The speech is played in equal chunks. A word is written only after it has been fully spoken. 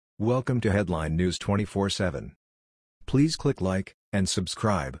Welcome to Headline News 24/7. Please click like and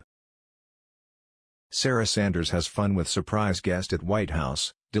subscribe. Sarah Sanders has fun with surprise guest at White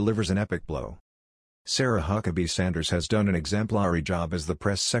House, delivers an epic blow. Sarah Huckabee Sanders has done an exemplary job as the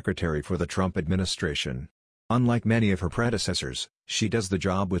press secretary for the Trump administration. Unlike many of her predecessors, she does the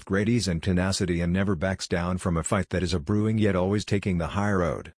job with great ease and tenacity and never backs down from a fight that is a brewing, yet always taking the high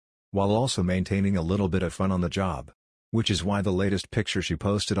road, while also maintaining a little bit of fun on the job. Which is why the latest picture she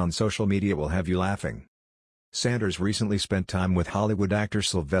posted on social media will have you laughing. Sanders recently spent time with Hollywood actor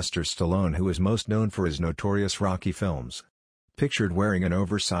Sylvester Stallone, who is most known for his notorious Rocky films. Pictured wearing an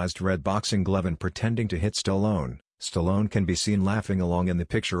oversized red boxing glove and pretending to hit Stallone, Stallone can be seen laughing along in the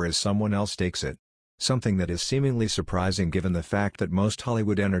picture as someone else takes it. Something that is seemingly surprising given the fact that most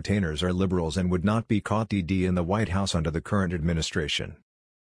Hollywood entertainers are liberals and would not be caught dead in the White House under the current administration.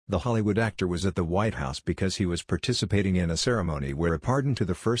 The Hollywood actor was at the White House because he was participating in a ceremony where a pardon to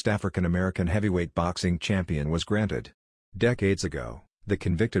the first African-American heavyweight boxing champion was granted. Decades ago, the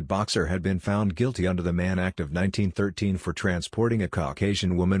convicted boxer had been found guilty under the Mann Act of 1913 for transporting a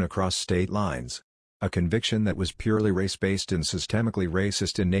Caucasian woman across state lines. A conviction that was purely race-based and systemically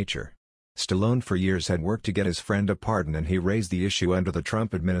racist in nature. Stallone for years had worked to get his friend a pardon, and he raised the issue under the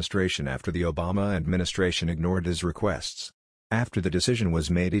Trump administration after the Obama administration ignored his requests. After the decision was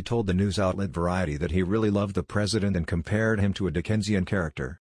made, he told the news outlet Variety that he really loved the president and compared him to a Dickensian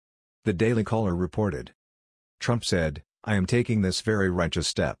character. The Daily Caller reported. Trump said, "I am taking this very righteous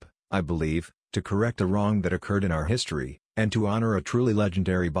step, I believe, to correct a wrong that occurred in our history, and to honor a truly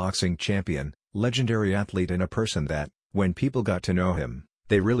legendary boxing champion, legendary athlete, and a person that, when people got to know him,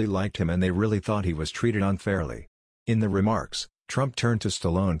 they really liked him and they really thought he was treated unfairly." In the remarks, Trump turned to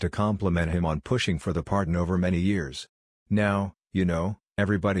Stallone to compliment him on pushing for the pardon over many years. "Now,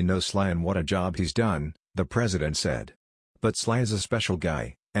 everybody knows Sly and what a job he's done," the president said. "But Sly is a special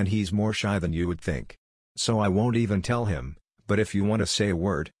guy, and he's more shy than you would think. So I won't even tell him, but if you want to say a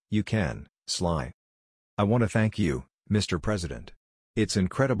word, you can, Sly. I want to thank you, Mr. President. It's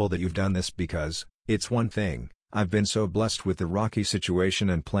incredible that you've done this because, it's one thing, I've been so blessed with the Rocky situation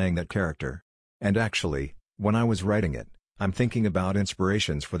and playing that character. And actually, when I was writing it, I'm thinking about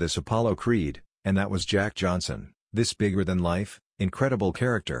inspirations for this Apollo Creed, and that was Jack Johnson. This bigger-than-life, incredible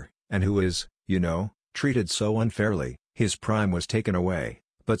character, and who is, treated so unfairly. His prime was taken away,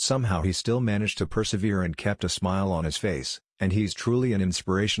 but somehow he still managed to persevere and kept a smile on his face, and he's truly an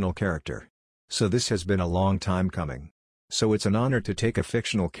inspirational character. So this has been a long time coming. So it's an honor to take a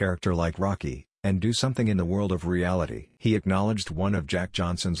fictional character like Rocky, and do something in the world of reality." He acknowledged one of Jack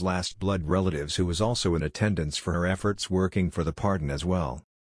Johnson's last blood relatives who was also in attendance for her efforts working for the pardon as well.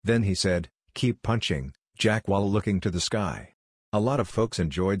 Then he said, "Keep punching, Jack," while looking to the sky. A lot of folks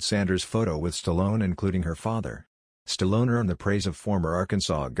enjoyed Sanders' photo with Stallone, including her father. Stallone earned the praise of former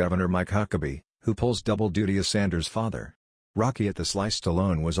Arkansas Governor Mike Huckabee, who pulls double duty as Sanders' father. "Rocky at the Slice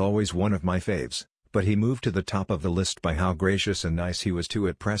Stallone was always one of my faves, but he moved to the top of the list by how gracious and nice he was to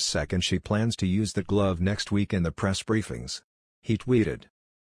at press sec, and she plans to use that glove next week in the press briefings." He tweeted.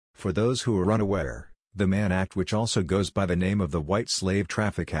 For those who are unaware, the Mann Act, which also goes by the name of the White Slave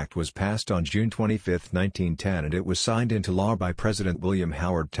Traffic Act, was passed on June 25, 1910, and it was signed into law by President William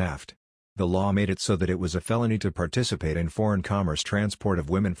Howard Taft. The law made it so that it was a felony to participate in foreign commerce transport of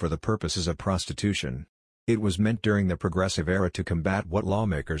women for the purposes of prostitution. It was meant during the Progressive Era to combat what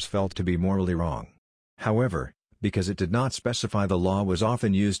lawmakers felt to be morally wrong. However, because it did not specify, the law was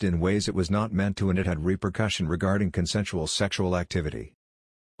often used in ways it was not meant to, and it had repercussion regarding consensual sexual activity.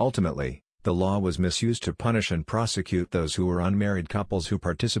 Ultimately, the law was misused to punish and prosecute those who were unmarried couples who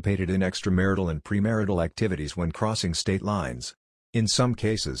participated in extramarital and premarital activities when crossing state lines. In some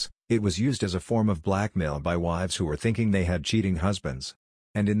cases, it was used as a form of blackmail by wives who were thinking they had cheating husbands.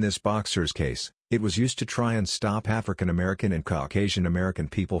 And in this boxer's case, it was used to try and stop African American and Caucasian American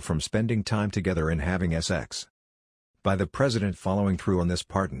people from spending time together and having sex. By the president following through on this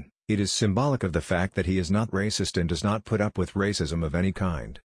pardon, it is symbolic of the fact that he is not racist and does not put up with racism of any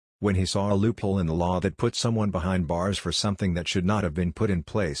kind. When he saw a loophole in the law that put someone behind bars for something that should not have been put in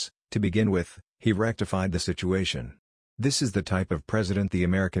place, to begin with, he rectified the situation. This is the type of president the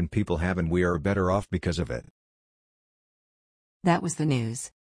American people have, and we are better off because of it. That was the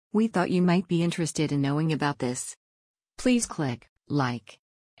news. We thought you might be interested in knowing about this. Please click like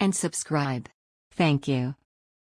and subscribe. Thank you.